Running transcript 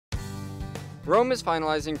Rome is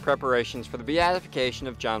finalizing preparations for the beatification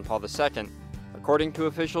of John Paul II. According to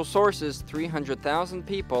official sources, 300,000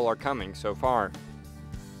 people are coming so far.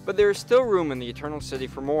 But there is still room in the Eternal City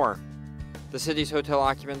for more. The city's hotel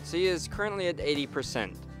occupancy is currently at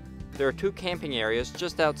 80%. There are 2 camping areas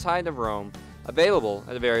just outside of Rome, available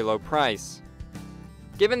at a very low price.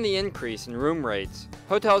 Given the increase in room rates,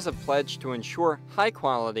 hotels have pledged to ensure high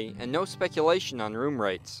quality and no speculation on room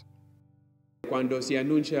rates. When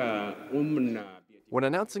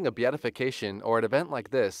announcing a beatification or an event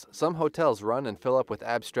like this, some hotels run and fill up with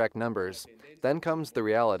abstract numbers. Then comes the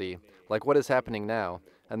reality, like what is happening now,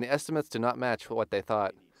 and the estimates do not match what they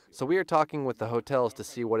thought. So we are talking with the hotels to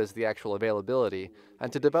see what is the actual availability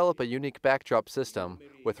and to develop a unique backdrop system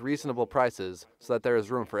with reasonable prices so that there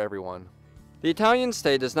is room for everyone. The Italian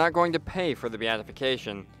state is not going to pay for the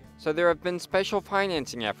beatification, so there have been special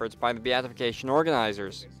financing efforts by the beatification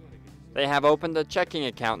organizers. They have opened a checking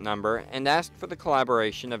account number and asked for the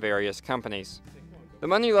collaboration of various companies. The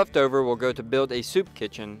money left over will go to build a soup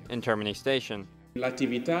kitchen in Termini Station. And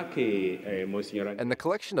the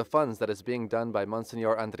collection of funds that is being done by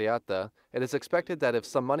Monsignor Andreatta, it is expected that if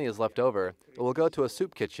some money is left over, it will go to a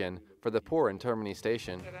soup kitchen for the poor in Termini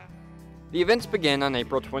Station. The events begin on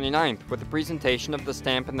April 29th with the presentation of the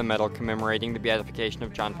stamp and the medal commemorating the beatification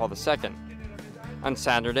of John Paul II. On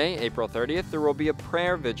Saturday, April 30th, there will be a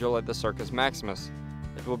prayer vigil at the Circus Maximus.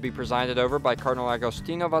 It will be presided over by Cardinal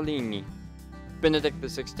Agostino Vallini. Benedict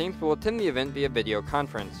XVI will attend the event via video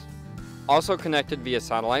conference. Also connected via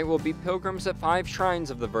satellite will be pilgrims at 5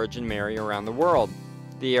 shrines of the Virgin Mary around the world.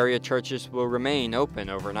 The area churches will remain open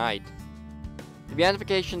overnight. The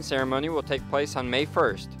beatification ceremony will take place on May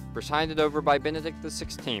 1st, presided over by Benedict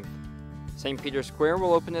XVI. St. Peter's Square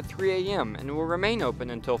will open at 3 a.m. and will remain open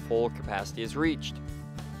until full capacity is reached.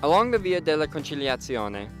 Along the Via della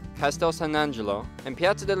Conciliazione, Castel San Angelo, and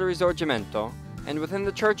Piazza del Risorgimento, and within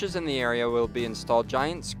the churches in the area will be installed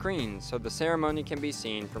giant screens so the ceremony can be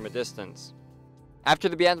seen from a distance. After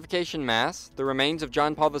the Beatification Mass, the remains of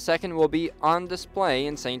John Paul II will be on display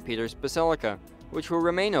in St. Peter's Basilica, which will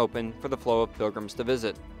remain open for the flow of pilgrims to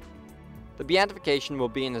visit. The beatification will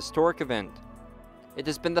be an historic event. It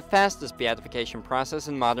has been the fastest beatification process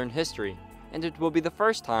in modern history, and it will be the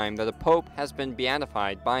first time that a pope has been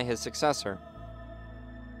beatified by his successor.